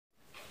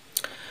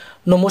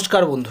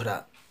নমস্কার বন্ধুরা,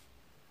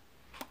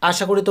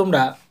 আশা করি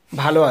তোমরা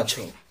ভালো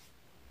আছো।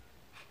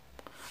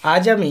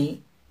 আজ আমি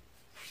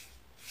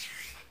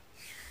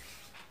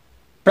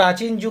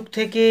প্রাচীন যুগ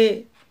থেকে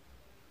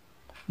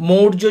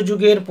মৌর্য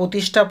যুগের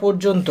প্রতিষ্ঠা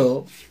পর্যন্ত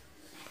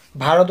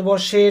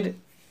ভারতবর্ষের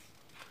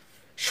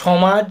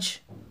সমাজ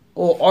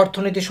ও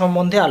অর্থনীতি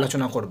সম্বন্ধে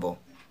আলোচনা করব।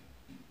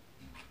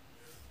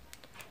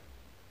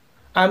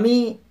 আমি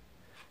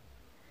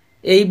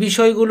এই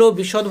বিষয়গুলো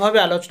বিশদভাবে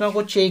আলোচনা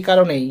করছি এই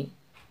কারণেই,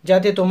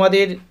 যাতে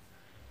তোমাদের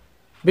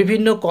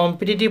বিভিন্ন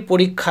কম্পিটিটিভ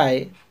পরীক্ষায়,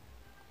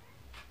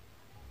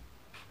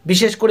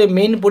 বিশেষ করে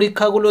মেন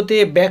পরীক্ষাগুলোতে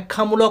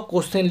ব্যাখ্যামূলক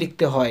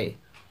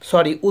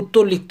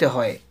উত্তর লিখতে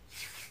হয়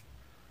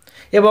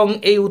এবং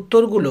এই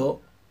উত্তরগুলো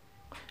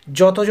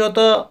যথাযথ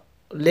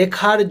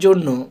লেখার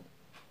জন্য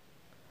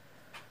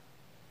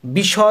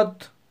বিশদ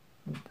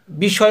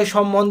বিষয়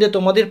সম্বন্ধে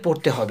তোমাদের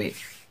পড়তে হবে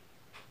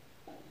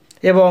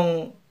এবং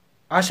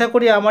আশা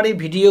করি আমার এই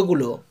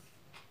ভিডিওগুলো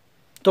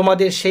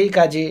তোমাদের সেই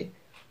কাজে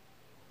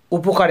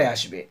উপকারে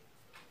আসবে।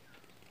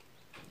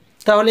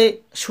 তাহলে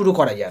শুরু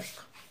করা যাক।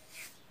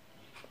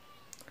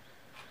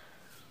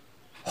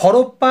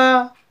 হরপ্পা,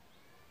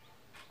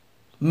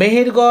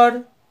 মেহেরগড়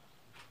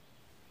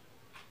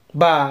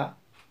বা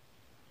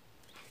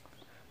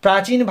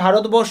প্রাচীন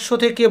ভারতবর্ষ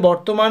থেকে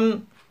বর্তমান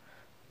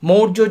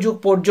মৌর্য যুগ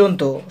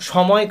পর্যন্ত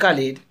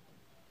সময়কালের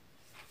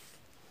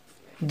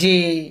যে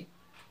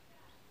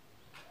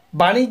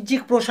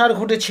বাণিজ্যিক প্রসার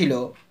ঘটেছিল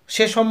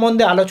সে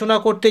সম্বন্ধে আলোচনা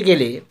করতে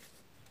গেলে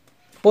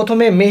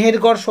প্রথমে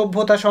মেহেরগড়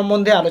সভ্যতা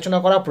সম্বন্ধে আলোচনা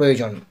করা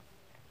প্রয়োজন।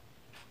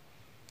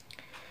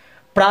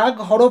 প্রাগ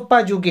হরপ্পা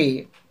যুগে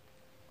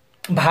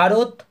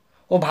ভারত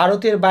ও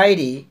ভারতের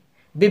বাইরে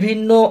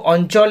বিভিন্ন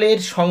অঞ্চলের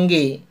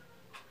সঙ্গে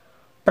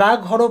প্রাগ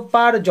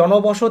হরপ্পার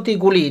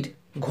জনবসতিগুলির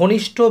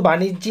ঘনিষ্ঠ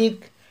বাণিজ্যিক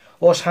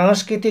ও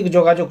সাংস্কৃতিক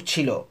যোগাযোগ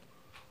ছিল।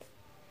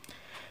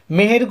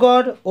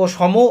 মেহেরগড় ও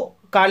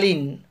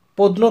সমকালীন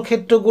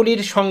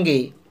প্রত্নক্ষেত্রগুলির সঙ্গে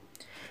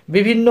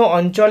বিভিন্ন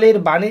অঞ্চলের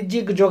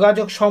বাণিজ্যিক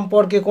যোগাযোগ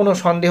সম্পর্কে কোনো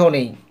সন্দেহ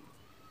নেই।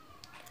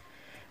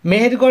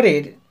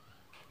 মেহেরগড়ের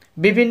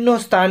বিভিন্ন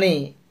স্থানে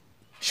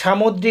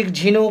সামুদ্রিক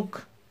ঝিনুক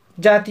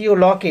জাতীয়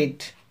লকেট,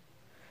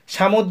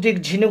 সামুদ্রিক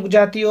ঝিনুক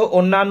জাতীয়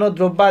অন্যান্য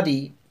দ্রব্যাদি,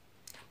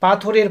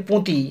 পাথরের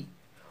পুঁতি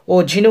ও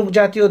ঝিনুক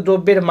জাতীয়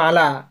দ্রব্যের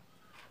মালা,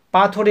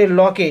 পাথরের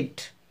লকেট,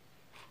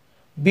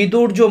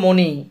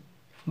 বিদুর্যমণি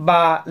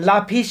বা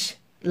লাফিস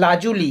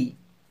লাজুলি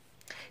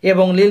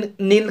এবং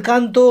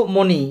নীলকান্ত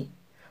মণি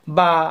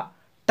বা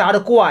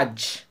টার্কোয়াজ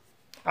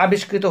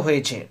আবিষ্কৃত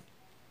হয়েছে।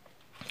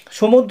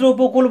 সমুদ্র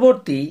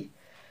উপকূলবর্তী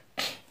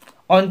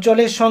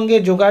অঞ্চলের সঙ্গে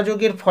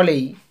যোগাযোগের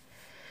ফলেই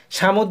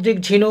সামুদ্রিক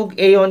ঝিনুক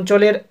এই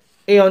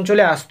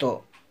অঞ্চলে আসত।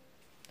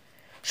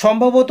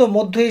 সম্ভবত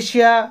মধ্য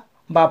এশিয়া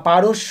বা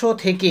পারস্য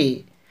থেকে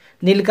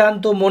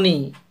নীলকান্ত মণি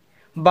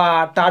বা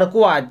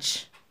টার্কোয়াজ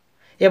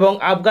এবং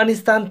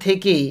আফগানিস্তান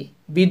থেকে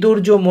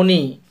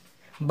বিদুর্যমণি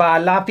বা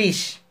লাপিস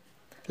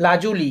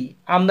লাজুলি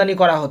আমদানি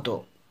করা হতো।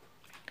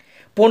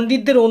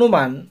 পণ্ডিতদের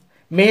অনুমান,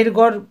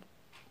 মেহেরগড়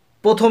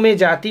প্রথমে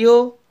জাতীয়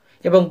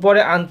এবং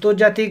পরে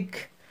আন্তর্জাতিক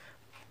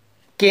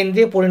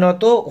কেন্দ্রে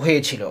পরিণত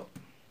হয়েছিল।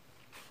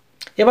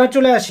 এবার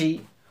চলে আসি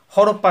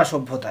হরপ্পা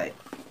সভ্যতায়।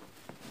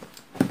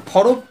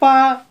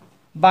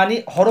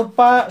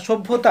 হরপ্পা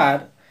সভ্যতার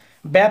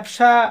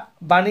ব্যবসা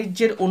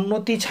বাণিজ্যের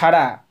উন্নতি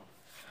ছাড়া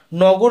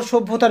নগর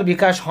সভ্যতার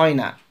বিকাশ হয়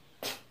না।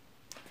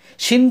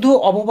 সিন্ধু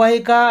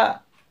অববাহিকা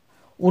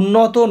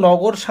উন্নত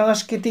নগর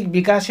সাংস্কৃতিক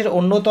বিকাশের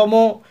অন্যতম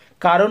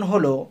কারণ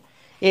হল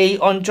এই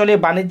অঞ্চলে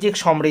বাণিজ্যিক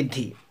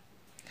সমৃদ্ধি।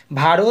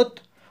 ভারত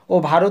ও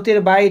ভারতের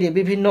বাইরে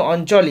বিভিন্ন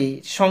অঞ্চলের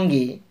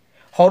সঙ্গে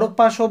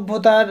হরপ্পা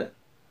সভ্যতার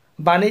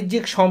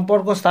বাণিজ্যিক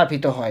সম্পর্ক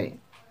স্থাপিত হয়।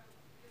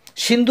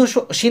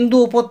 সিন্ধু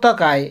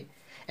উপত্যকায়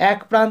এক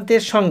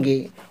প্রান্তের সঙ্গে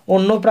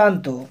অন্য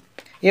প্রান্ত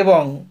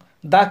এবং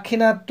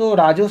দাক্ষিণাত্য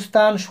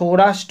রাজস্থান,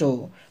 সৌরাষ্ট্র,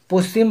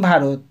 পশ্চিম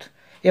ভারত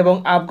এবং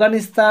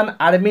আফগানিস্তান,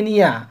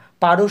 আর্মেনিয়া,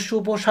 পারস্য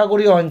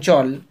উপসাগরীয়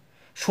অঞ্চল,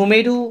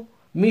 সুমেরু,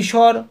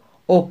 মিশর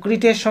ও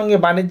ক্রিটের সঙ্গে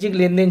বাণিজ্যিক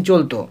লেনদেন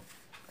চলত।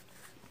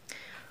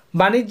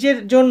 বাণিজ্যের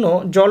জন্য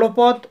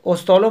জলপথ ও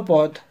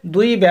স্থলপথ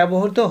দুই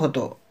ব্যবহৃত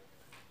হতো।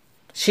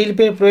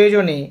 শিল্পের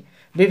প্রয়োজনে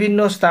বিভিন্ন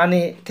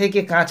স্থানে থেকে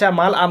কাঁচা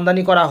মাল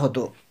আমদানি করা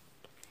হতো।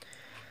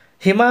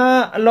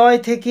 হিমালয়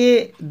থেকে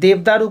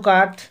দেবদারু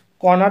কাঠ,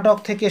 কর্ণাটক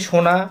থেকে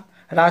সোনা,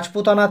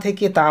 রাজপুতানা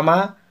থেকে তামা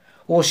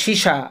ও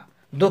সীসা,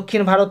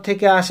 দক্ষিণ ভারত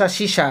থেকে আসা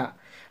সীসা,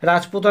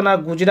 রাজপুতানা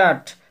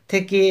গুজরাট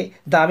থেকে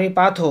দামি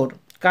পাথর,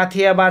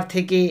 কাথিয়াবার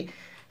থেকে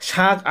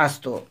শাঁখ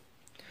আসত।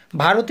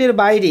 ভারতের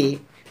বাইরে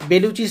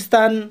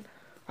বেলুচিস্তান,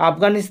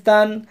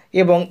 আফগানিস্তান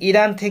এবং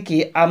ইরান থেকে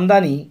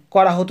আমদানি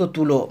করা হতো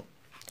তুলো,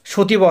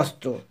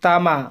 সুতিবস্ত্র,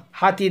 তামা,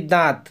 হাতির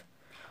দাঁত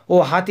ও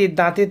হাতির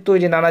দাঁতের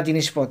তৈরি নানা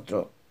জিনিসপত্র।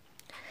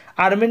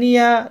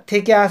 আর্মেনিয়া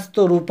থেকে আসত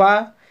রূপা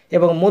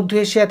এবং মধ্য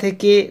এশিয়া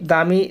থেকে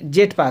দামি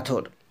জেট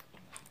পাথর।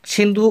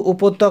 সিন্ধু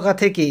উপত্যকা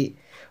থেকে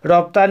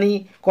রপ্তানি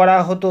করা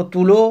হতো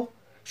তুলো,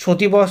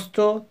 সুতিবস্ত্র,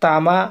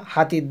 তামা,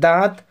 হাতির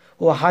দাঁত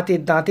ও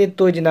হাতির দাঁতের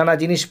তৈরি নানা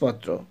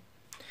জিনিসপত্র।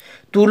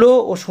 তুলো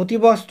ও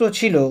সুতিবস্ত্র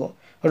ছিল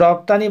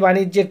রপ্তানি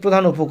বাণিজ্যের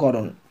প্রধান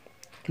উপকরণ।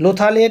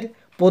 লোথালের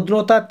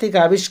প্রত্নতাত্ত্বিক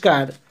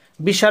আবিষ্কার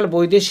বিশাল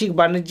বৈদেশিক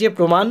বাণিজ্যে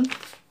প্রমাণ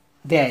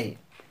দেয়।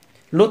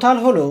 লোথাল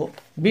হল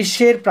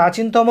বিশ্বের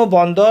প্রাচীনতম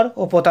বন্দর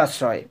ও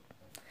পোতাশ্রয়।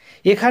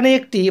 এখানে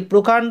একটি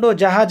প্রকাণ্ড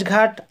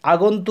জাহাজঘাট,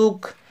 আগন্তুক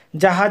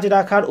জাহাজ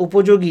রাখার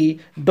উপযোগী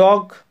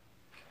ডক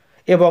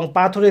এবং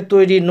পাথরের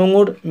তৈরি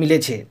নোঙর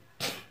মিলেছে।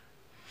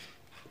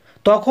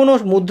 তখনও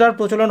মুদ্রার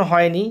প্রচলন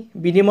হয়নি,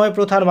 বিনিময়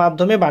প্রথার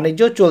মাধ্যমে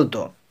বাণিজ্য চলত।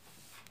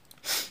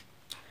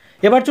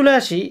 এবার চলে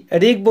আসি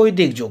ঋগ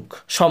বৈদিক যুগ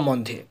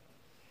সম্বন্ধে।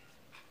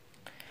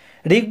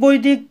 ঋগ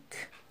বৈদিক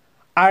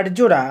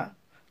আর্যরা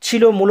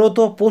ছিল মূলত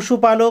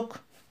পশুপালক।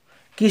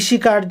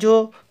 কৃষিকার্য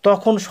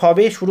তখন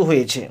সবে শুরু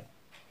হয়েছে।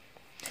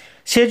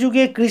 সে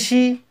যুগে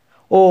কৃষি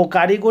ও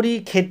কারিগরি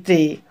ক্ষেত্রে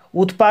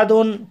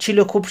উৎপাদন ছিল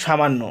খুব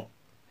সামান্য।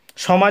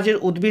 সমাজের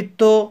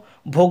উদ্বৃত্ত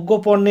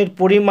ভোগ্যপণ্যের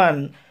পরিমাণ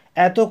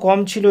এত কম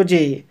ছিল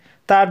যে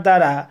তার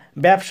দ্বারা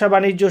ব্যবসা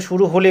বাণিজ্য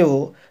শুরু হলেও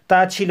তা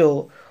ছিল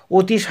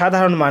অতি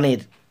সাধারণ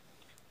মানের।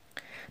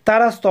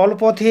 তারা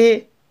স্থলপথে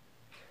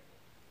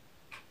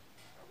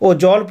ও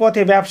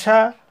জলপথে ব্যবসা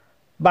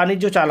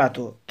বাণিজ্য চালাত।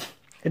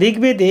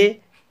 ঋগ্বেদে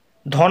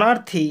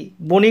ধনার্থী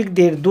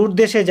বণিকদের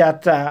দূরদেশে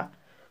যাত্রা,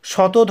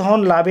 শতধন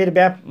লাভের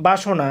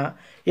বাসনা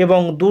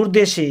এবং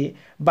দূরদেশে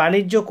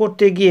বাণিজ্য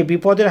করতে গিয়ে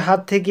বিপদের হাত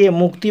থেকে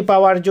মুক্তি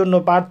পাওয়ার জন্য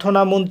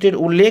প্রার্থনা মন্ত্রের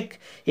উল্লেখ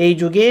এই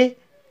যুগে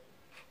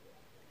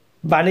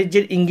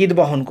বাণিজ্যের ইঙ্গিত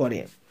বহন করে।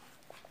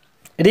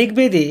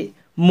 ঋগ্বেদে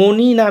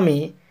মণি নামে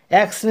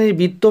এক শ্রেণীর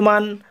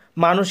বিত্তমান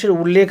মানুষের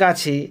উল্লেখ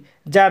আছে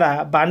যারা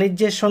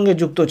বাণিজ্যের সঙ্গে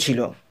যুক্ত ছিল।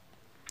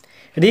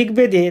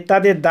 ঋগ্বেদে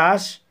তাদের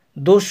দাস,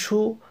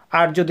 দস্যু,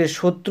 আর্যদের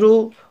শত্রু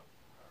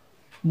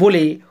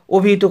বলে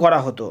অভিহিত করা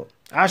হতো।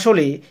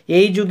 আসলে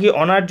এই যুগে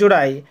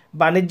অনার্যরাই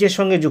বাণিজ্যের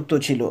সঙ্গে যুক্ত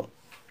ছিল।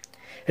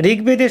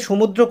 ঋগ্বেদে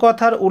সমুদ্র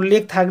কথার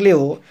উল্লেখ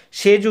থাকলেও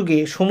সে যুগে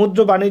সমুদ্র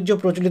বাণিজ্য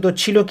প্রচলিত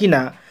ছিল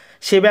কিনা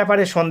সে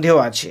ব্যাপারে সন্দেহ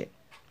আছে।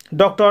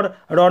 ডক্টর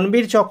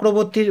রণবীর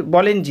চক্রবর্তী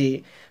বলেন যে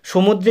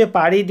সমুদ্রে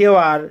পাড়ি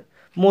দেওয়ার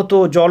মতো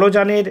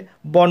জলযানের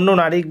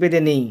বর্ণনা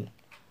ঋগ্বেদে নেই।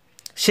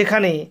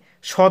 সেখানে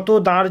শত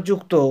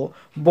দাঁড়যুক্ত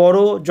বড়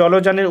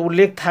জলযানের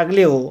উল্লেখ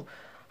থাকলেও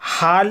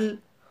হাল,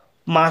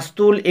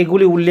 মাস্তুল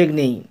এগুলি উল্লেখ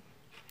নেই।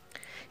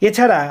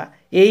 এছাড়া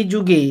এই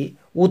যুগে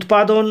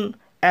উৎপাদন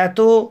এত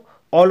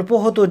অল্প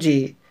হতো যে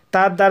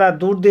তার দ্বারা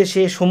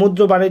দূরদেশে সমুদ্র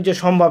বাণিজ্য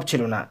সম্ভব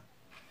ছিল না।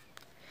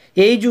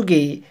 এই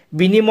যুগে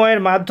বিনিময়ের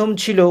মাধ্যম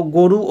ছিল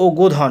গরু ও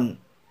গোধন।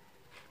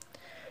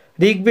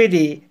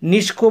 ঋগ্বেদে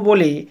নিষ্ক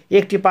বলে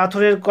একটি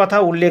পাথরের কথা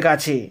উল্লেখ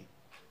আছে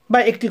বা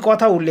একটি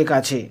কথা উল্লেখ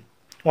আছে।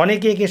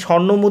 অনেকে একে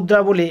স্বর্ণমুদ্রা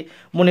বলে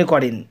মনে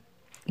করেন।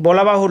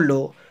 বলা বাহুল্য,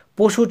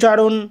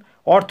 পশুচারণ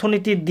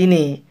অর্থনীতির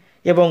দিনে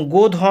এবং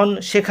গোধন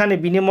সেখানে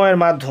বিনিময়ের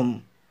মাধ্যম।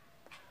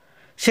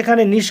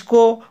 সেখানে নিষ্ক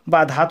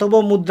বা ধাতব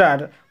মুদ্রার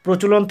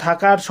প্রচলন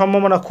থাকার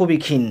সম্ভাবনা খুবই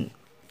ক্ষীণ।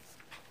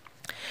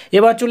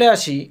 এবার চলে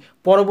আসি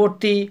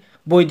পরবর্তী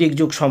বৈদিক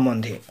যুগ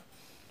সম্বন্ধে।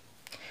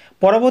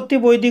 পরবর্তী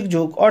বৈদিক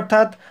যুগ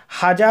অর্থাৎ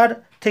 1000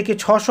 থেকে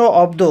 600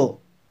 অব্দ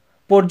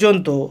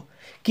পর্যন্ত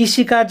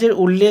কৃষিকার্যের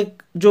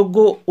উল্লেখযোগ্য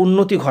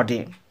উন্নতি ঘটে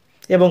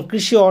এবং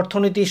কৃষি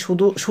অর্থনীতি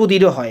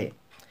সুদৃঢ় হয়।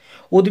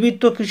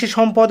 উদ্বৃত্ত কৃষি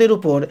সম্পদের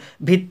উপর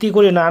ভিত্তি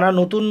করে নানা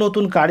নতুন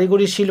নতুন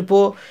কারিগরি শিল্প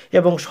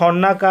এবং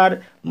স্বর্ণাকার,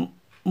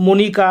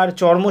 মণিকার,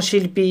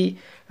 চর্মশিল্পী,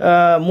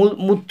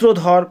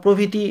 মূত্রধর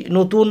প্রভৃতি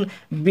নতুন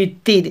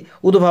বৃত্তির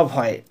উদ্ভব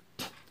হয়।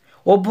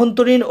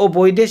 অভ্যন্তরীণ ও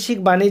বৈদেশিক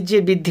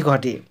বাণিজ্যের বৃদ্ধি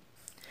ঘটে।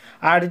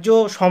 আর্য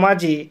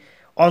সমাজে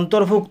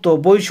অন্তর্ভুক্ত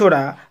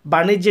বৈশ্যরা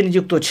বাণিজ্যে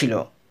নিযুক্ত ছিল।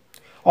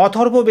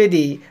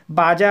 অথর্ববেদে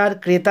বাজার,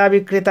 ক্রেতা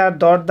বিক্রেতার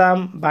দরদাম,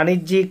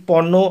 বাণিজ্যিক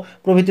পণ্য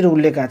প্রভৃতির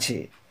উল্লেখ আছে।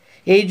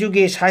 এই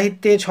যুগে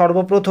সাহিত্যে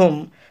সর্বপ্রথম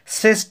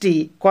শ্রেষ্ঠী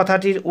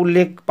কথাটির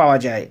উল্লেখ পাওয়া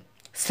যায়।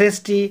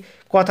 শ্রেষ্ঠী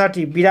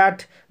কথাটি বিরাট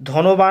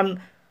ধনবান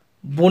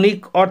বণিক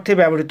অর্থে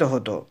ব্যবহৃত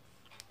হতো।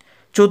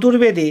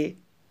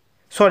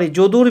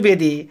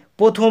 যদুর্বেদে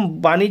প্রথম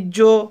বাণিজ্য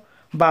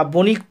বা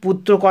বণিক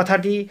পুত্র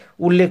কথাটি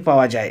উল্লেখ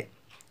পাওয়া যায়।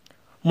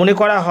 মনে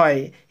করা হয়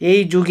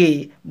এই যুগে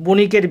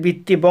বণিকের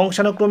বৃত্তি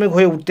বংশানুক্রমিক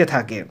হয়ে উঠতে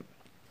থাকে।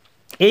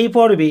 এই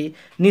পর্বে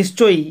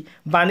নিশ্চয়ই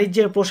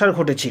বাণিজ্যের প্রসার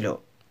ঘটেছিল।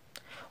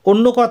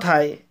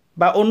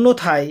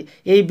 অন্যথায়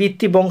এই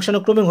বৃত্তি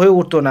বংশানুক্রমিক হয়ে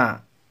উঠত না।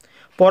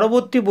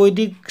 পরবর্তী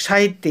বৈদিক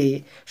সাহিত্যে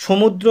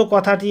সমুদ্র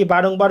কথাটি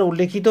বারংবার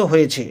উল্লেখিত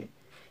হয়েছে।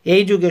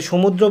 এই যুগে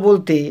সমুদ্র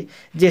বলতে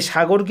যে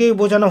সাগরকেই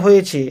বোঝানো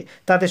হয়েছে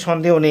তাতে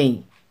সন্দেহ নেই।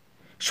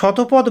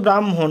 শতপথ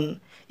ব্রাহ্মণ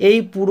এই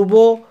পূর্ব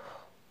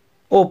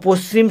ও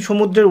পশ্চিম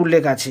সমুদ্রের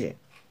উল্লেখ আছে।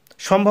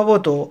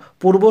 সম্ভবত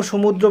পূর্ব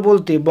সমুদ্র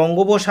বলতে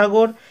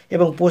বঙ্গোপসাগর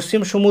এবং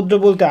পশ্চিম সমুদ্র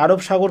বলতে আরব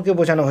সাগরকে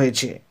বোঝানো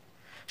হয়েছে।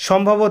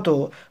 সম্ভবত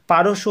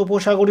পারস্য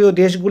উপসাগরীয়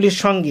দেশগুলির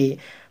সঙ্গে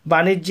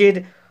বাণিজ্যের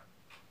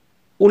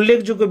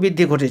উল্লেখযোগ্য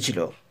বৃদ্ধি ঘটেছিল।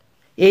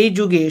 এই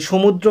যুগে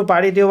সমুদ্র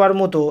পাড়ি দেওয়ার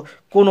মতো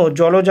কোনো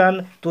জলযান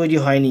তৈরি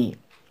হয়নি।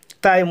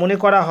 তাই মনে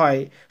করা হয়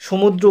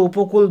সমুদ্র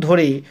উপকূল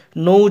ধরে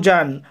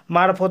নৌযান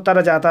মারফত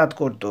তারা যাতায়াত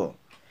করত।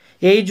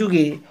 এই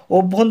যুগে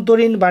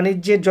অভ্যন্তরীণ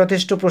বাণিজ্যের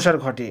যথেষ্ট প্রসার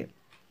ঘটে।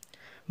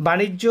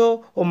 বাণিজ্য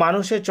ও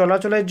মানুষের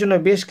চলাচলের জন্য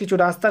বেশ কিছু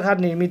রাস্তাঘাট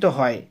নির্মিত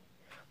হয়।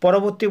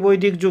 পরবর্তী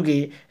বৈদিক যুগে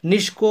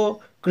নিষ্ক,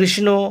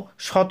 কৃষ্ণ,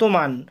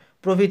 শতমান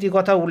প্রভৃতি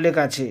কথা উল্লেখ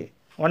আছে।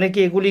 অনেকে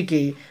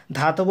এগুলিকে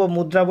ধাতব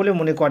মুদ্রা বলে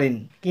মনে করেন,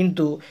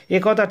 কিন্তু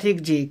একথা ঠিক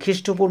যে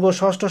খ্রিস্টপূর্ব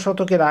ষষ্ঠ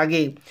শতকের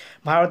আগে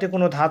ভারতে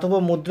কোনো ধাতব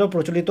মুদ্রা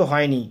প্রচলিত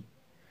হয়নি।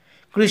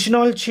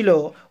 কৃষ্ণল ছিল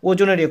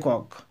ওজনের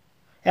একক।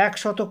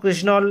 100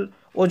 কৃষ্ণল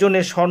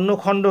ওজনের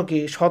স্বর্ণখণ্ডকে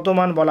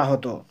শতমান বলা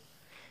হতো।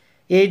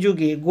 এই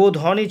যুগে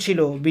গোধনই ছিল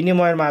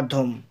বিনিময়ের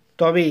মাধ্যম,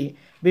 তবে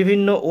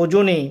বিভিন্ন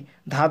ওজনে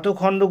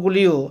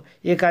ধাতুখণ্ডগুলিও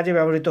এ কাজে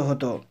ব্যবহৃত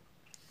হতো।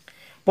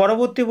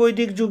 পরবর্তী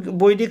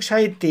বৈদিক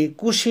সাহিত্যে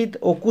কুশিত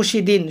ও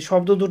কুশিদিন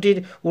শব্দ দুটির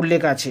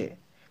উল্লেখ আছে।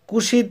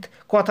 কুশিত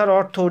কথার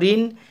অর্থ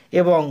ঋণ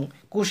এবং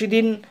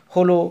কুশিদিন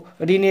হল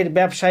ঋণের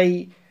ব্যবসায়ী,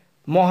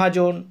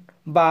 মহাজন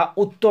বা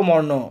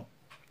উত্তমর্ণ।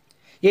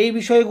 এই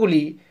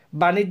বিষয়গুলি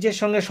বাণিজ্যের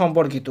সঙ্গে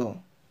সম্পর্কিত।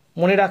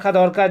 মনে রাখা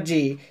দরকার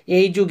যে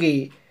এই যুগে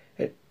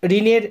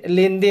ঋণের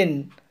লেনদেন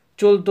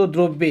চলত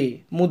দ্রব্যে,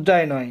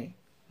 মুদ্রায় নয়।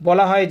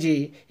 বলা হয় যে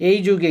এই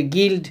যুগে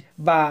গিল্ড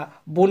বা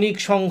বণিক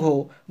সংঘ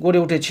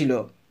গড়ে উঠেছিল।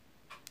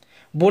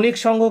 বণিক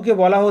সংঘকে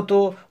বলা হতো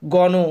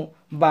গণ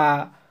বা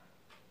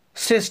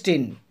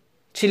শ্রেষ্ঠিন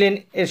ছিলেন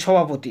এর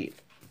সভাপতি।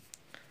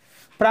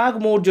 প্রাগ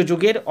মৌর্য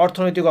যুগের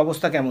অর্থনৈতিক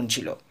অবস্থা কেমন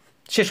ছিল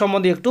সে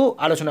সম্বন্ধে একটু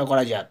আলোচনা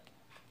করা যাক।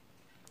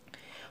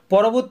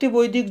 পরবর্তী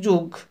বৈদিক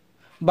যুগ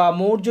বা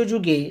মৌর্য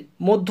যুগে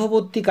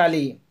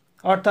মধ্যবর্তীকালে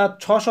অর্থাৎ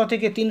 600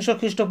 থেকে 300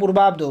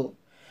 খ্রিস্টপূর্বাব্দ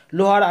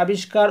লোহার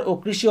আবিষ্কার ও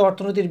কৃষি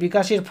অর্থনীতির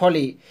বিকাশের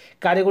ফলে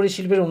কারিগরি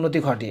শিল্পের উন্নতি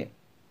ঘটে।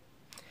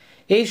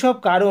 এই সব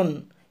কারণ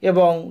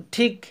এবং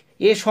ঠিক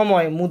এ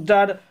সময়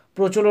মুদ্রার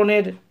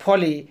প্রচলনের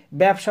ফলে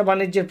ব্যবসা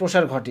বাণিজ্যের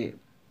প্রসার ঘটে।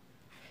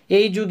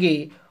 এই যুগে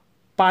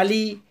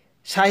পালি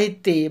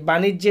সাহিত্যে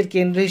বাণিজ্যের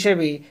কেন্দ্র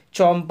হিসেবে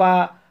চম্পা,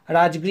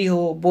 রাজগৃহ,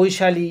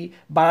 বৈশালী,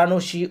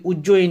 বারাণসী,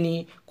 উজ্জয়িনী,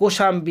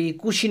 কোশাম্বী,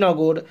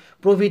 কুশীনগর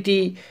প্রভৃতি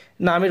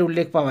নামের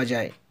উল্লেখ পাওয়া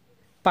যায়।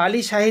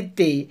 পালি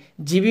সাহিত্যে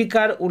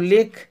জীবিকার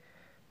উল্লেখ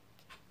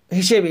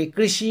হিসেবে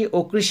কৃষি ও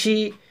কৃষি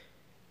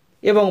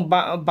এবং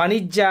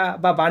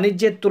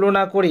বাণিজ্যের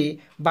তুলনা করে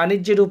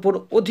বাণিজ্যের উপর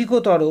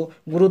অধিকতর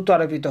গুরুত্ব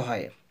আরোপিত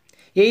হয়।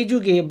 এই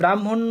যুগে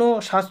ব্রাহ্মণ্য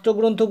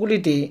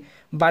শাস্ত্রগ্রন্থগুলিতে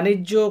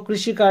বাণিজ্য,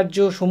 কৃষিকার্য,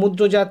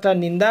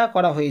 সমুদ্রযাত্রার নিন্দা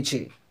করা হয়েছে।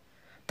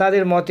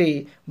 তাদের মতে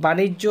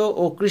বাণিজ্য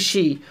ও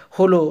কৃষি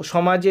হল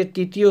সমাজের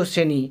তৃতীয়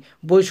শ্রেণী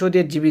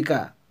বৈশ্যদের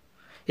জীবিকা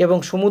এবং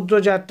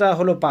সমুদ্রযাত্রা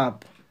হলো পাপ।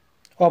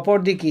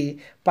 অপরদিকে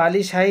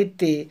পালি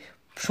সাহিত্যে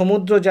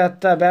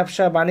সমুদ্রযাত্রা,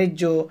 ব্যবসা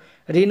বাণিজ্য,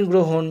 ঋণ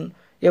গ্রহণ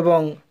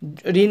এবং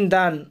ঋণ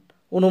দান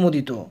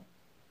অনুমোদিত।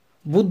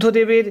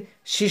 বুদ্ধদেবের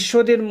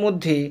শিষ্যদের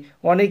মধ্যে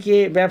অনেকে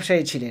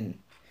ব্যবসায়ী ছিলেন।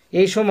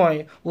 এই সময়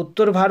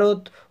উত্তর ভারত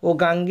ও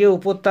গাঙ্গেয়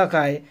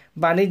উপত্যকায়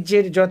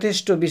বাণিজ্যের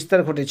যথেষ্ট বিস্তার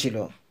ঘটেছিল।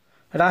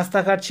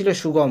 রাস্তাঘাট ছিল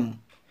সুগম।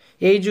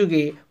 এই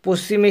যুগে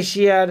পশ্চিম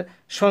এশিয়ার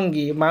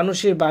সঙ্গে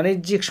মানুষের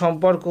বাণিজ্যিক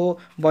সম্পর্ক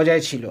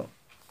বজায় ছিল।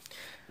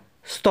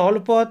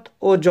 স্থলপথ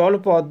ও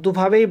জলপথ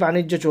দুভাবেই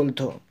বাণিজ্য চলত।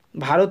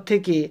 ভারত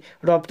থেকে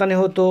রপ্তানি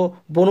হতো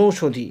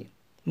বনৌষধি,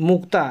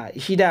 মুক্তা,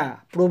 হীরা,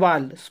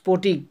 প্রবাল,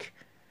 স্ফটিক,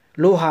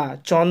 লোহা,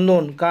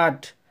 চন্দন, কাঠ,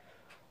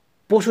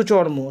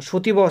 পশুচর্ম,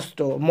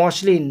 সুতিবস্ত্র,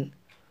 মসলিন,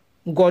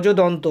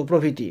 গজদন্ত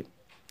প্রভৃতি।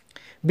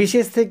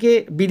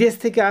 বিদেশ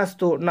থেকে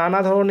আসতো নানা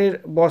ধরনের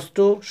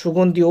বস্ত্র,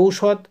 সুগন্ধি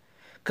ঔষধ,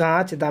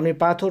 কাঁচ, দামি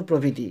পাথর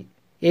প্রভৃতি।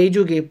 এই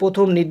যুগে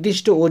প্রথম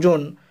নির্দিষ্ট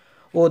ওজন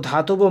ও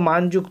ধাতব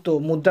মানযুক্ত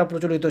মুদ্রা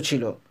প্রচলিত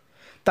ছিল।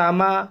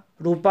 তামা,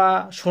 রূপা,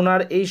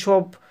 সোনার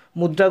এইসব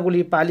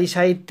মুদ্রাগুলি পালি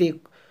সাহিত্যে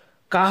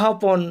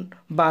কাহপন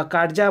বা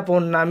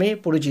কার্যাপন নামে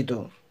পরিচিত।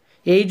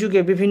 এই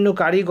যুগে বিভিন্ন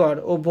কারিগর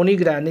ও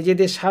বণিকরা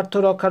নিজেদের স্বার্থ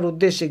রক্ষার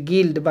উদ্দেশ্যে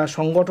গিল্ড বা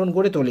সংগঠন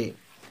গড়ে তোলে।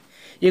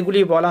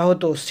 এগুলি বলা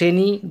হতো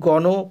শ্রেণী,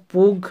 গণ,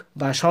 পুগ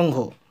বা সংঘ।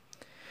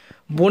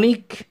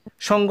 বণিক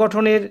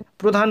সংগঠনের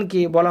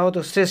প্রধানকে বলা হতো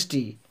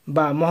শ্রেষ্ঠী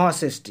বা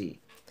মহাশ্রেষ্ঠী।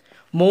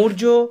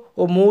 মৌর্য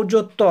ও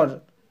মৌর্যোত্তর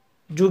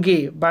যুগে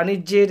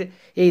বাণিজ্যের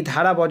এই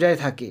ধারা বজায়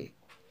থাকে।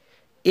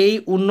 এই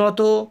উন্নত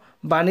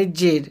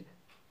বাণিজ্যের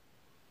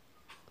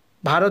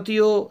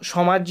ভারতীয়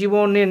সমাজ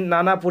জীবনের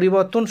নানা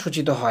পরিবর্তন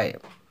সূচিত হয়।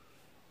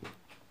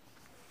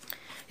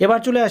 এবার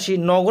চলে আসি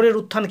নগরের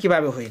উত্থান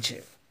কিভাবে হয়েছে।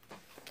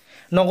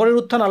 নগরের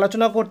উত্থান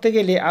আলোচনা করতে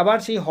গেলে আবার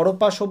সেই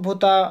হরপ্পা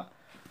সভ্যতা,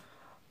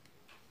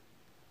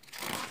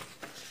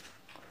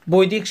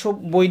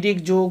 বৈদিক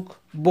যুগ,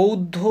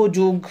 বৌদ্ধ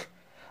যুগ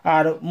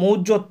আর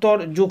মৌর্যোত্তর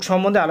যুগ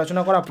সম্বন্ধে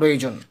আলোচনা করা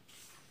প্রয়োজন।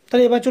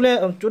 তাহলে এবার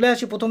চলে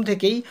আসি প্রথম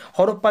থেকেই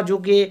হরপ্পা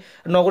যুগে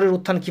নগরের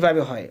উত্থান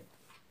কিভাবে হয়।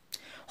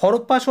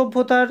 হরপ্পা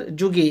সভ্যতার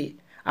যুগে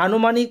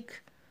আনুমানিক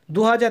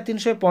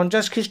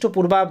 2350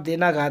 খ্রিস্টপূর্বাব্দে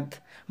নাগাদ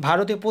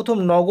ভারতে প্রথম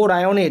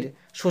নগরায়নের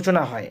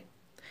সূচনা হয়।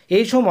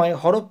 এই সময়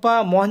হরপ্পা,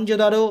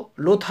 মহেঞ্জোদারো,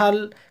 লোথাল,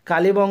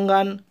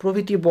 কালীবঙ্গান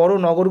প্রভৃতি বড়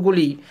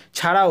নগরগুলি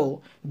ছাড়াও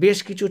বেশ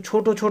কিছু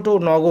ছোট ছোট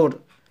নগর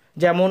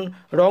যেমন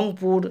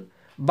রংপুর,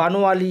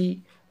 বানোয়ালি,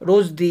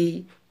 রোজদি,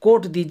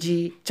 কোটদিজি,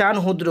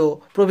 চানহুদ্র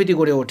প্রভৃতি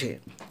গড়ে ওঠে।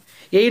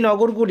 এই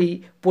নগরগুলি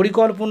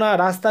পরিকল্পনা,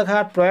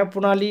 রাস্তাঘাট, প্রয়োগ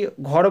প্রণালী,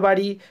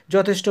 ঘরবাড়ি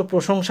যথেষ্ট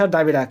প্রশংসার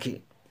দাবি রাখে।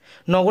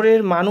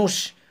 নগরের মানুষ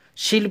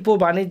শিল্প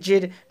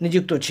বাণিজ্যের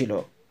নিযুক্ত ছিল।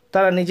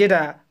 তারা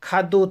নিজেরা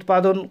খাদ্য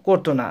উৎপাদন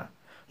করত না।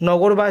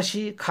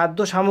 নগরবাসী খাদ্য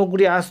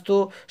সামগ্রী আসত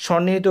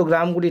সন্নিহিত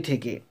গ্রামগুলি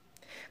থেকে।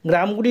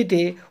 গ্রামগুলিতে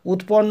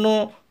উৎপন্ন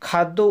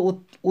খাদ্য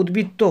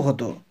উদ্বৃত্ত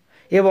হতো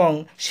এবং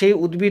সেই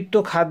উদ্বৃত্ত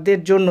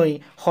খাদ্যের জন্যই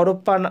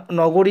হরপ্পা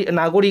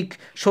নাগরিক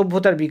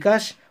সভ্যতার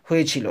বিকাশ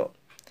হয়েছিল।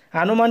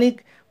 আনুমানিক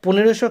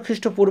 1500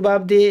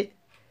 খ্রিস্টপূর্বাব্দে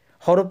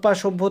হরপ্পা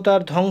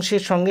সভ্যতার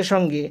ধ্বংসের সঙ্গে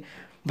সঙ্গে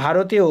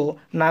ভারতেও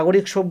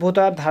নাগরিক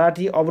সভ্যতার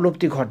ধারাটি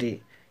অবলুপ্তি ঘটে।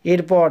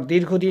 এরপর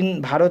দীর্ঘদিন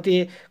ভারতে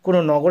কোনো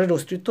নগরের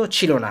অস্তিত্ব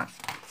ছিল না।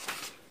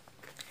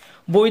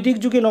 বৈদিক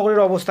যুগে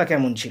নগরের অবস্থা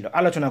কেমন ছিল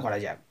আলোচনা করা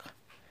যাক।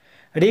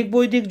 ঋগ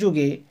বৈদিক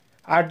যুগে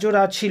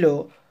আর্যরা ছিল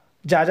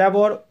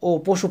যাযাবর ও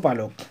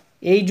পশুপালক।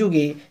 এই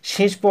যুগে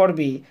শেষ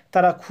পর্বে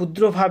তারা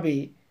ক্ষুদ্রভাবে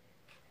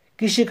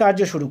কৃষিকার্য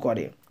শুরু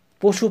করে।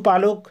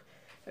 পশুপালক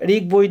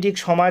ঋগ বৈদিক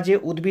সমাজে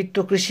উদ্বৃত্ত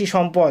কৃষি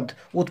সম্পদ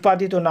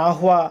উৎপাদিত না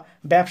হওয়া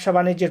ব্যবসা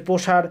বাণিজ্যের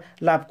প্রসার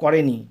লাভ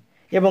করেনি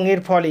এবং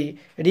এর ফলে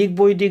ঋগ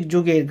বৈদিক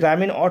যুগের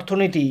গ্রামীণ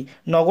অর্থনীতি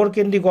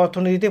নগরকেন্দ্রিক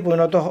অর্থনীতিতে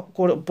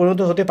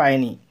পরিণত হতে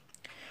পারেনি।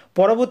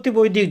 পরবর্তী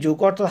বৈদিক যুগ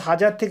অর্থাৎ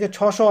 1000 থেকে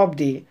 600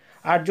 অব্দে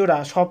আর্যরা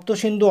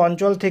সপ্তসিন্ধু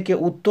অঞ্চল থেকে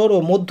উত্তর ও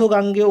মধ্য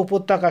গাঙ্গেয়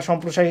উপত্যকা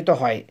সম্প্রসারিত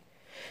হয়।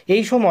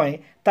 এই সময়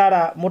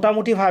তারা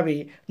মোটামুটিভাবে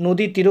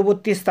নদীর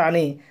তীরবর্তী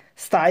স্থানে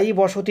স্থায়ী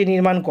বসতি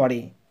নির্মাণ করে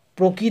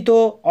প্রকৃত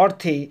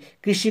অর্থে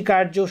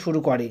কৃষিকার্য শুরু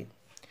করে।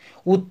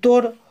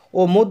 উত্তর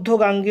ও মধ্য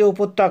গাঙ্গেয়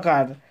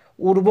উপত্যকার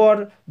উর্বর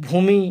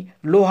ভূমি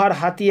লোহার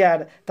হাতিয়ার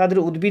তাদের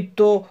উদ্বৃত্ত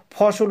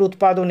ফসল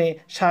উৎপাদনে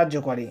সাহায্য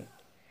করে।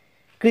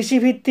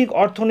 কৃষিভিত্তিক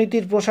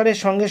অর্থনীতির প্রসারের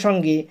সঙ্গে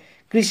সঙ্গে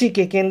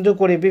কৃষিকে কেন্দ্র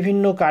করে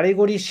বিভিন্ন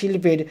কারিগরি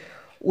শিল্পের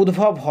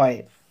উদ্ভব হয়।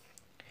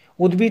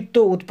 উদ্বৃত্ত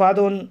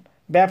উৎপাদন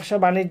ব্যবসা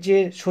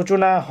বাণিজ্যের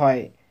সূচনা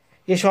হয়।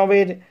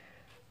 এসবের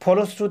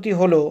ফলশ্রুতি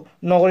হল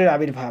নগরের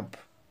আবির্ভাব।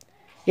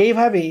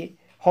 এইভাবে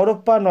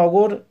হরপ্পা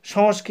নগর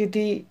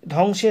সংস্কৃতি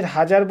ধ্বংসের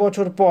 1000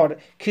 বছর পর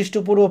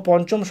খ্রিস্টপূর্ব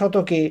 5ম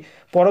শতকে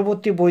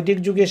পরবর্তী বৈদিক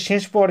যুগের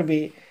শেষ পর্বে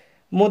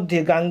মধ্যে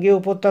গাঙ্গেয়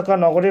উপত্যকা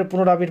নগরের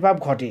পুনরাবির্ভাব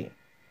ঘটে।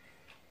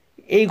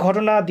 এই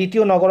ঘটনা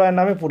দ্বিতীয় নগরায়ণ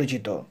নামে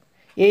পরিচিত।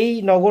 এই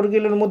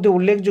নগরগুলোর মধ্যে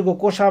উল্লেখযোগ্য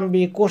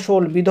কোশাম্বী,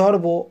 কোশল,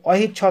 বিদর্ভ,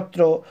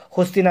 অহিচ্ছত্র,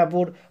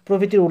 হস্তিনাপুর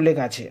প্রভৃতির উল্লেখ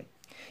আছে।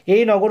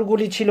 এই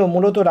নগরগুলি ছিল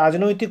মূলত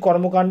রাজনৈতিক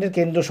কর্মকাণ্ডের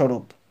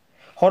কেন্দ্রস্বরূপ।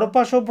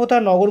 হরপ্পা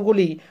সভ্যতার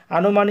নগরগুলি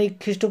আনুমানিক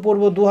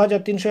খ্রিস্টপূর্ব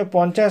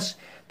 2350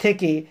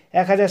 থেকে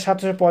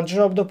 1750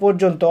 অব্দ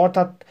পর্যন্ত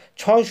অর্থাৎ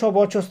 600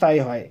 বছর স্থায়ী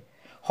হয়।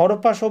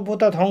 হরপ্পা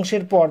সভ্যতা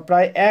ধ্বংসের পর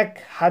প্রায়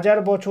 1000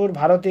 বছর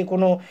ভারতে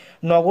কোনো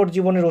নগর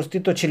জীবনের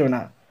অস্তিত্ব ছিল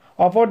না।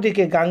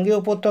 অপরদিকে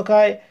গাঙ্গেয়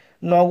উপত্যকায়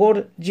নগর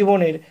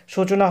জীবনের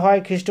সূচনা হয়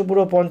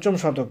খ্রিস্টপূর্ব 5ম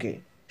শতকে।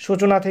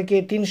 সূচনা থেকে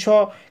 300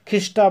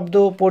 খ্রিস্টাব্দ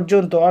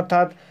পর্যন্ত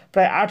অর্থাৎ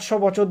প্রায় 800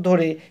 বছর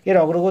ধরে এর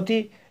অগ্রগতি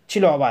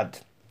ছিল অবাধ।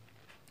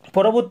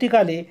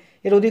 পরবর্তীকালে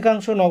এর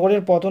অধিকাংশ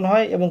নগরের পতন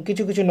হয় এবং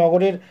কিছু কিছু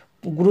নগরের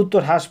গুরুত্ব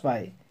হ্রাস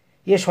পায়।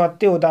 এ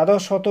সত্ত্বেও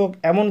দ্বাদশ শতক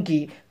এমনকি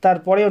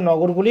তারপরেও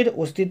নগরগুলির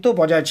অস্তিত্ব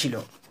বজায় ছিল।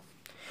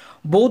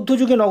 বৌদ্ধ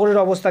যুগে নগরের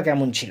অবস্থা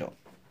কেমন ছিল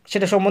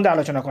সেটা সম্বন্ধে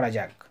আলোচনা করা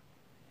যাক।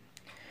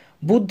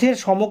 বুদ্ধের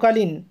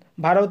সমকালীন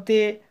ভারতে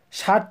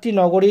 60টি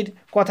নগরীর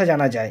কথা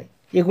জানা যায়।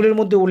 এগুলির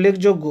মধ্যে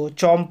উল্লেখযোগ্য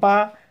চম্পা,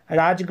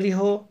 রাজগৃহ,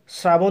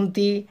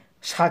 শ্রাবন্তী,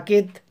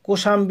 সাকেত,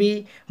 কোশাম্বী,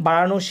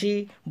 বারাণসী,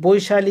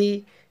 বৈশালী,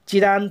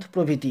 চিরান্ত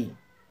প্রভৃতি।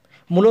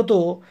 মূলত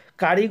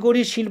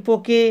কারিগরি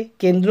শিল্পকে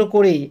কেন্দ্র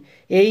করে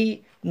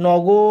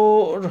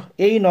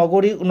এই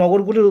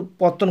নগরগুলির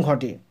পত্তন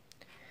ঘটে।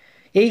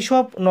 এই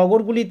সব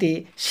নগরগুলিতে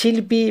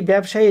শিল্পী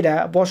ব্যবসায়ীরা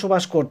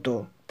বসবাস করত।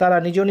 তারা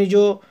নিজ নিজ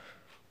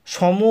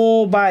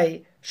সমবায়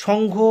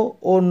সংঘ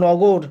ও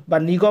নগর বা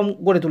নিগম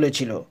গড়ে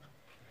তুলেছিল।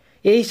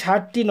 এই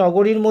 60টি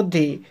নগরীর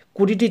মধ্যে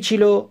 20টি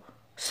ছিল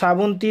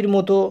শ্রাবন্তীর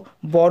মতো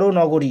বড়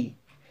নগরী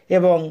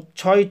এবং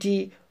 6টি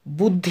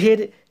বুদ্ধের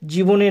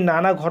জীবনের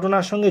নানা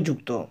ঘটনার সঙ্গে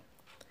যুক্ত।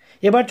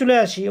 এবার চলে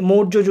আসি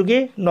মৌর্য যুগে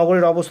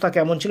নগরের অবস্থা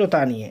কেমন ছিল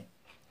তা নিয়ে।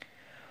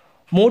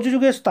 মৌর্য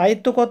যুগের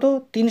স্থায়িত্ব কত?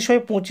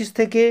 325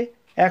 থেকে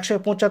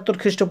 175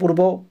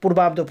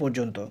 খ্রিস্টপূর্বাব্দ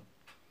পর্যন্ত।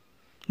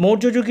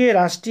 মৌর্য যুগে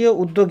রাষ্ট্রীয়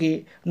উদ্যোগে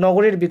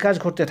নগরের বিকাশ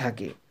ঘটতে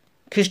থাকে।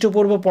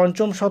 খ্রিস্টপূর্ব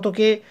 5ম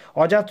শতকে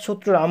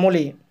অজাতশত্রুর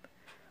আমলে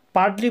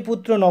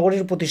পাটলিপুত্র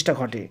নগরীর প্রতিষ্ঠা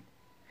ঘটে।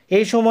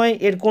 এই সময়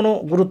এর কোনো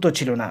গুরুত্ব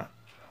ছিল না।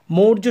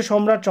 মৌর্য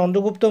সম্রাট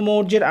চন্দ্রগুপ্ত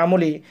মৌর্যের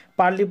আমলে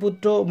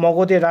পাটলিপুত্র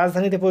মগধের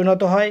রাজধানীতে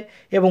পরিণত হয়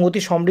এবং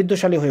অতি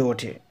সমৃদ্ধশালী হয়ে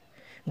ওঠে।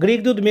 গ্রিক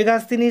দূত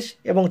মেগাস্তিনিস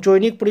এবং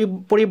চৈনিক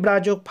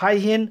পরিব্রাজক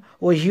ফাইহেন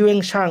ও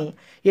হিউয়েন-সাং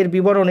এর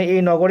বিবরণে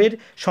এই নগরের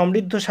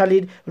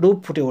সমৃদ্ধশালীর রূপ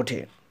ফুটে ওঠে।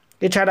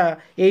 এছাড়া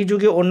এই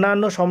যুগে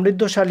অন্যান্য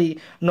সমৃদ্ধশালী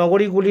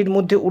নগরীগুলির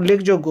মধ্যে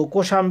উল্লেখযোগ্য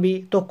কোশাম্বী,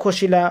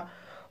 তক্ষশিলা,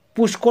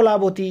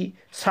 পুষ্কলাবতী,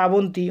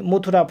 শ্রাবন্তী,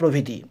 মথুরা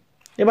প্রভৃতি।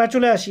 এবার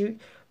চলে আসি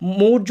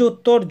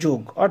মৌর্যোত্তর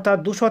যুগ অর্থাৎ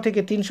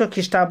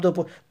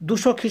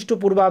 200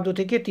 খ্রিস্টপূর্বাব্দ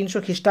থেকে 300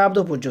 খ্রিস্টাব্দ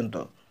পর্যন্ত।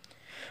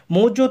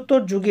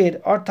 মৌর্যোত্তর যুগের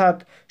অর্থাৎ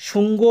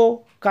শুঙ্গ,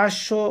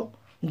 কাশ্য,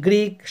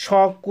 গ্রিক,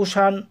 শক,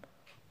 কুষাণ,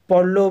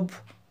 পল্লব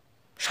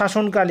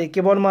শাসনকালে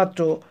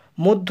কেবলমাত্র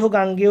মধ্য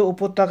গাঙ্গেয়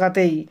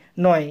উপত্যকাতেই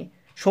নয়,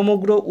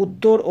 সমগ্র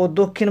উত্তর ও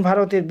দক্ষিণ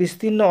ভারতের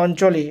বিস্তীর্ণ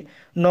অঞ্চলে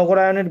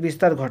নগরায়নের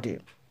বিস্তার ঘটে।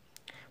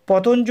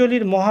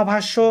 পতঞ্জলির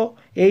মহাভাষ্য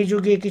এই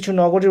যুগে কিছু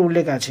নগরের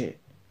উল্লেখ আছে।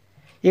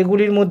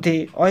 এগুলির মধ্যে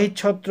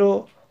অহিচ্ছত্র,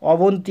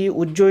 অবন্তী,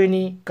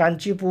 উজ্জয়িনী,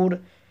 কাঞ্চিপুর,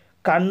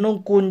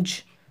 কান্নকুঞ্জ,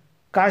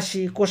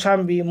 কাশী,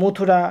 কোশাম্বী,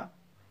 মথুরা,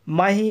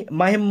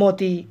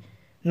 মাহিমমতি,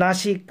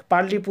 নাসিক,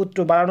 পাটলিপুত্র,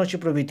 বারাণসী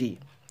প্রভৃতি।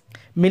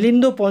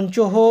 মিলিন্দ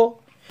পঞ্চহ,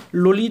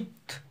 ললিত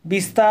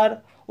বিস্তার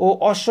ও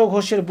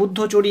অশ্বঘোষের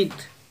বুদ্ধচরিত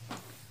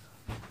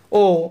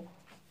ও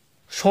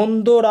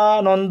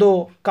সৌন্দরানন্দ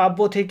কাব্য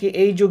থেকে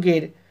এই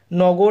যুগের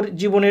নগর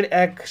জীবনের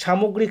এক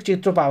সামগ্রিক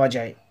চিত্র পাওয়া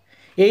যায়।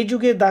 এই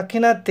যুগের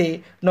দাক্ষিণাত্যে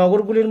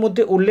নগরগুলির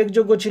মধ্যে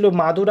উল্লেখযোগ্য ছিল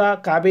মাদুরা,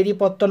 কাবেরী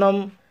পত্তনম,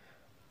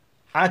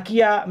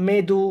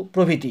 আকিয়ামেদু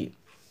প্রভৃতি।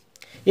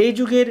 এই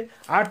যুগের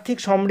আর্থিক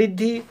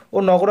সমৃদ্ধি ও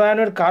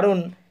নগরায়নের কারণ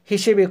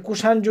হিসেবে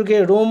কুষাণ যুগে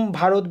রোম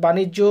ভারত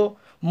বাণিজ্য,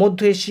 মধ্য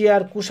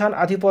এশিয়ার কুষাণ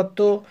আধিপত্য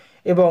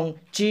এবং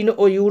চীন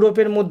ও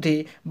ইউরোপের মধ্যে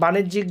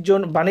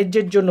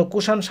বাণিজ্যের জন্য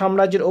কুষাণ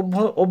সাম্রাজ্যের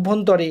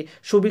অভ্যন্তরে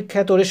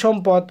সুবিখ্যাত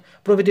রেশমপথ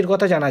প্রভৃতির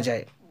কথা জানা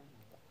যায়।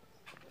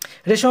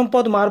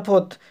 রেশমপথ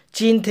মারফত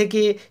চীন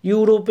থেকে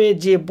ইউরোপে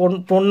যে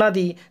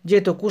পণ্যাদি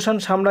যেত কুষাণ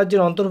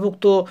সাম্রাজ্যের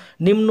অন্তর্ভুক্ত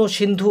নিম্ন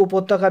সিন্ধু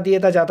উপত্যকা দিয়ে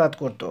তা যাতায়াত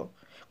করত।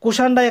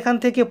 কুষাণরা এখান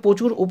থেকে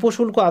প্রচুর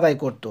উপশুল্ক আদায়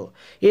করত।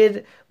 এর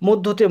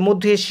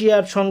মধ্য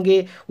এশিয়ার সঙ্গে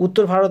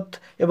উত্তর ভারত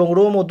এবং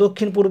রোম ও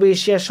দক্ষিণ পূর্ব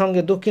এশিয়ার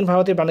সঙ্গে দক্ষিণ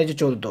ভারতের বাণিজ্য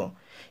চলত।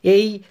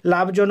 এই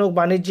লাভজনক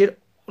বাণিজ্যের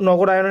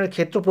নগরায়নের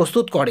ক্ষেত্র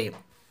প্রস্তুত করে।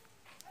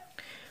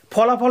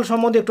 ফলাফল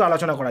সম্বন্ধে একটু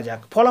আলোচনা করা যাক।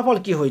 ফলাফল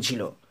কী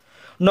হয়েছিল?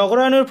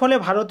 নগরায়নের ফলে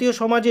ভারতীয়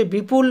সমাজে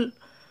বিপুল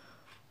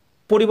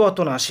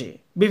পরিবর্তন আসে।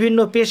 বিভিন্ন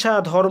পেশা,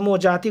 ধর্ম,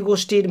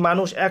 জাতিগোষ্ঠীর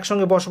মানুষ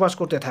একসঙ্গে বসবাস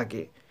করতে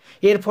থাকে।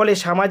 এর ফলে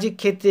সামাজিক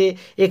ক্ষেত্রে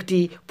একটি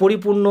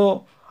পরিপূর্ণ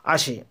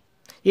আসে।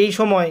 এই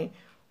সময়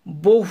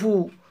বহু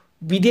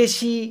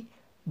বিদেশি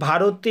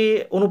ভারতে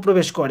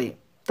অনুপ্রবেশ করে।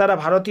 তারা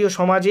ভারতীয়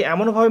সমাজে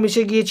এমনভাবে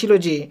মিশে গিয়েছিল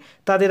যে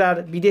তাদের আর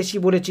বিদেশি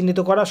বলে চিহ্নিত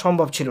করা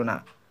সম্ভব ছিল না।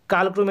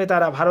 কালক্রমে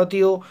তারা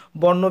ভারতীয়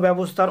বর্ণ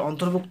ব্যবস্থার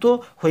অন্তর্ভুক্ত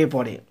হয়ে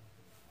পড়ে।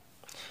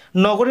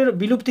 নগরের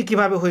বিলুপ্তি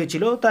কিভাবে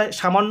হয়েছিল তা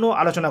সামান্য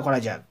আলোচনা করা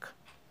যাক।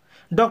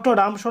 ডক্টর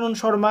রামশরণ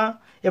শর্মা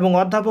এবং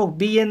অধ্যাপক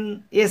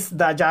BNS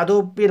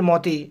যাদবের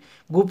মতে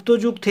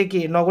গুপ্তযুগ থেকে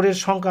নগরের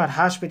সংখ্যা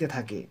হ্রাস পেতে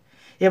থাকে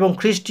এবং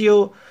খ্রিস্টীয়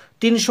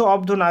 300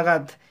 অব্দ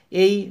নাগাদ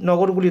এই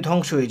নগরগুলি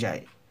ধ্বংস হয়ে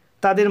যায়।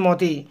 তাদের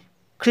মতে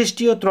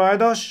খ্রিস্টীয়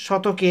ত্রয়োদশ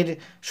শতকের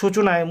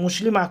সূচনায়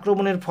মুসলিম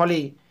আক্রমণের ফলে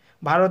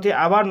ভারতে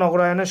আবার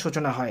নগরায়নের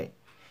সূচনা হয়।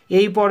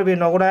 এই পর্বে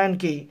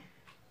নগরায়নকে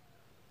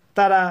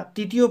তারা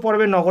তৃতীয়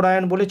পর্বের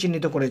নগরায়ন বলে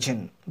চিহ্নিত করেছেন।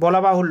 বলা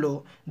বাহুল্য,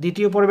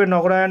 দ্বিতীয় পর্বের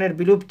নগরায়নের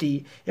বিলুপ্তি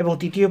এবং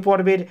তৃতীয়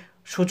পর্বের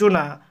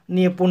সূচনা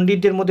নিয়ে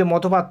পণ্ডিতদের মধ্যে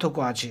মতপার্থক্য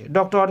আছে।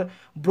 ডক্টর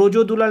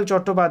ব্রজদুলাল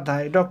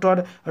চট্টোপাধ্যায়, ডক্টর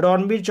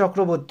রণবীর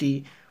চক্রবর্তী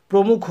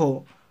প্রমুখ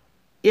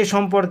এ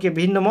সম্পর্কে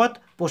ভিন্ন মত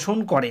পোষণ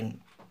করেন।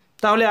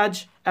 তাহলে আজ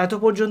এত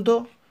পর্যন্ত।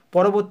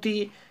 পরবর্তী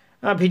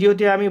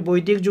ভিডিওতে আমি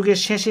বৈদিক যুগের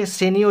শেষে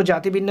শ্রেণী ও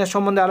জাতিবিন্যাস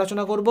সম্বন্ধে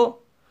আলোচনা করব।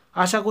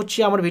 আশা করছি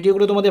আমার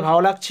ভিডিওগুলো তোমাদের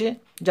ভালো লাগছে।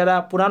 যারা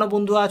পুরানো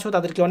বন্ধু আছো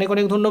তাদেরকে অনেক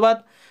অনেক ধন্যবাদ।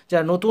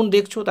 যারা নতুন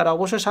দেখছো তারা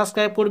অবশ্যই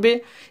সাবস্ক্রাইব করবে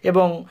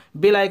এবং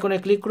বেল আইকনে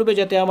ক্লিক করবে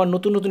যাতে আমার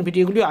নতুন নতুন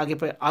ভিডিওগুলি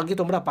আগে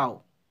তোমরা পাও।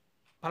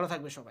 ভালো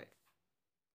থাকবে সবাই।